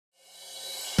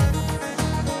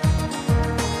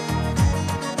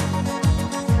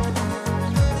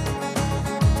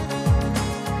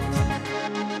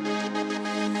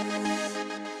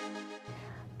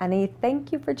Annie,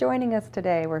 thank you for joining us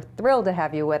today. We're thrilled to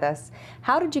have you with us.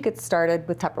 How did you get started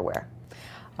with Tupperware?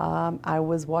 I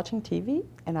was watching TV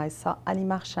and I saw Annie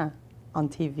Marchand on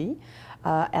TV.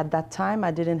 At that time, I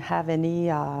didn't have any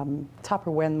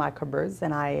Tupperware in my cupboards,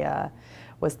 and I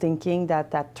was thinking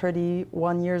that at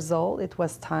 31 years old, it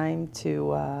was time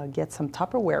to get some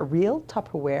Tupperware, real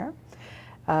Tupperware.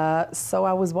 So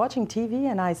I was watching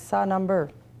TV and I saw a number.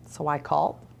 So I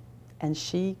called, and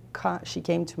she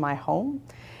came to my home,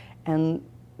 and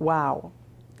wow,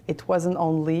 it wasn't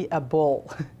only a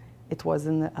bowl. It was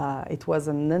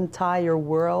an entire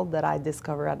world that I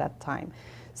discovered at that time.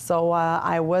 So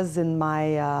I was in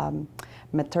my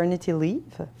maternity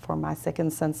leave for my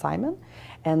second son, Simon.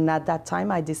 And at that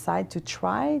time, I decided to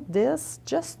try this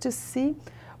just to see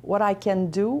what I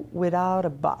can do without a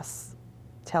boss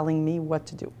telling me what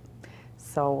to do.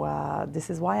 So this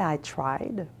is why I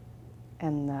tried.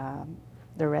 And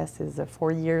the rest is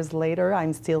 4 years later,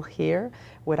 I'm still here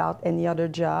without any other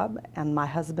job. And my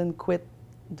husband quit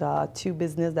the two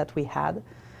business that we had.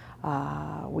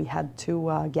 We had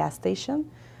two gas stations,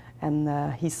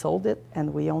 and he sold it,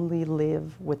 and we only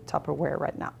live with Tupperware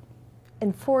right now.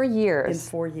 In 4 years? In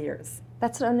 4 years.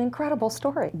 That's an incredible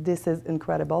story. This is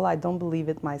incredible. I don't believe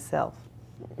it myself.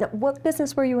 Now, what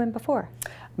business were you in before?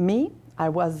 Me,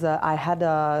 I had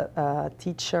a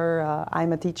teacher,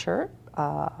 I'm a teacher,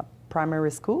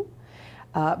 primary school,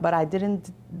 but I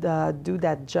didn't do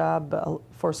that job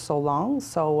for so long,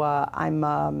 so I'm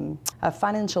a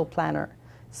financial planner.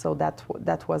 So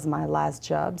that was my last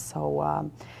job. So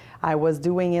I was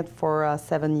doing it for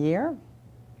 7 years,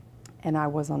 and I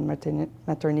was on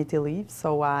maternity leave,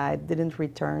 so I didn't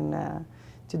return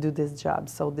to do this job.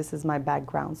 So this is my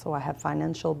background. So I have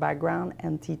financial background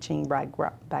and teaching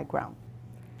background.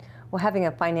 Well, having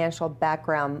a financial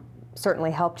background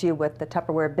certainly helped you with the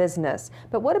Tupperware business.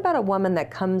 But what about a woman that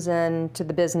comes into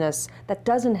the business that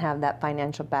doesn't have that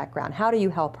financial background? How do you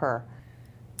help her?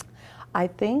 I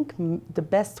think the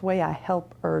best way I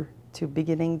help her to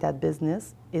beginning that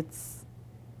business, it's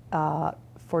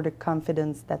for the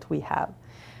confidence that we have.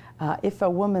 If a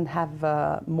woman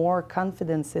have more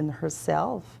confidence in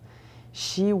herself,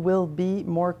 she will be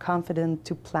more confident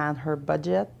to plan her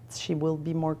budget. She will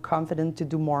be more confident to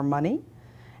do more money,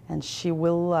 and she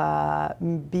will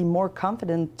be more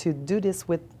confident to do this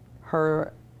with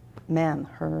her man,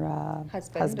 her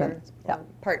husband. Or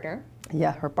partner.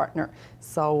 Yeah, her partner.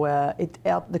 So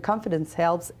the confidence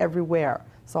helps everywhere.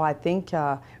 So I think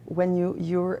when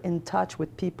you're in touch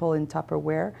with people in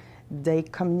Tupperware, they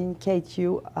communicate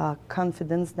you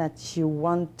confidence that you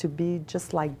want to be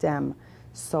just like them.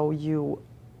 So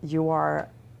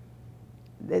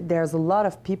there's a lot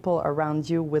of people around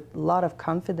you with a lot of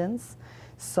confidence,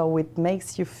 so it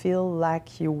makes you feel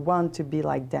like you want to be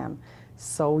like them.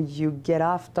 So you get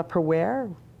off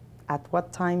Tupperware at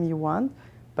what time you want,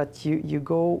 but you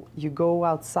go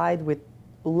outside with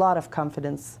a lot of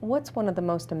confidence. What's one of the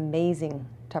most amazing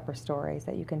Tupper stories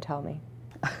that you can tell me?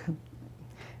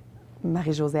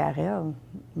 Marie-Josée Harel,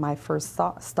 my first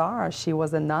star, she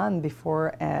was a nun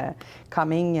before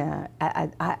coming.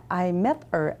 I met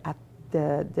her at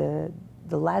the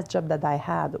last job that I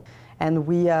had, and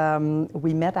we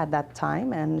met at that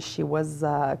time, and she was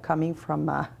coming from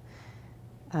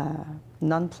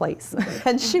nun place,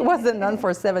 and she was a nun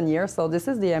for 7 years. So this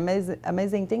is the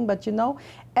amazing thing. But you know,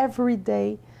 every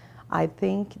day, I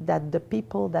think that the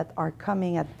people that are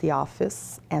coming at the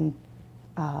office and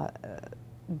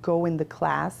go in the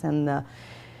class and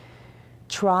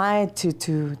try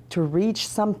to reach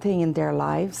something in their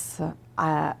lives,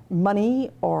 money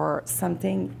or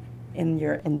something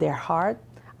in their heart,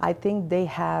 I think they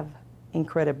have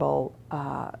incredible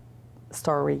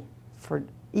story. For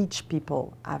each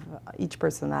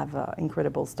person have an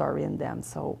incredible story in them.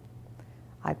 So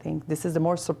I think this is the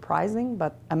more surprising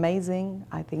but amazing.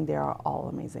 I think they are all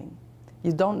amazing.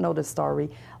 You don't know the story.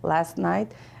 Last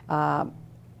night,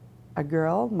 a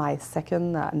girl, my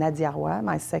second, Nadia Roy,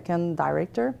 my second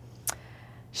director,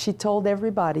 she told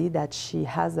everybody that she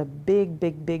has a big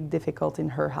difficulty in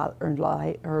her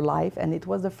life, and it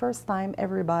was the first time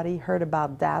everybody heard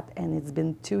about that, and it's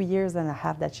been 2 years and a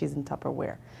half that she's in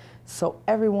Tupperware. So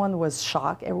everyone was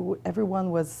shocked,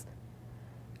 everyone was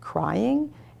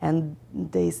crying, and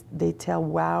they tell,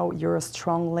 wow, you're a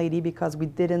strong lady, because we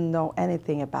didn't know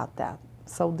anything about that.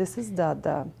 So this is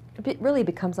It really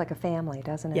becomes like a family,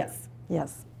 doesn't it? Yes,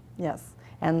 yes, yes.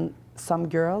 And some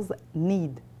girls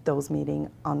need those meetings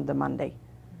on the Monday,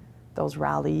 those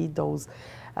rally, those.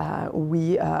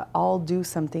 We all do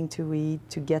something to eat,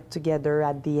 to get together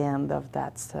at the end of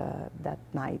that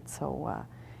night. So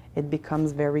it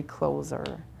becomes very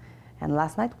closer. And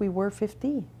last night we were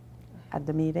 50. at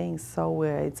the meetings. So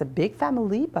it's a big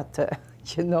family, but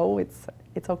you know, it's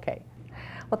okay.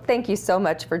 Well, thank you so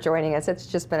much for joining us. It's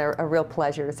just been a real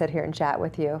pleasure to sit here and chat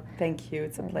with you. Thank you.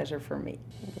 It's a pleasure for me.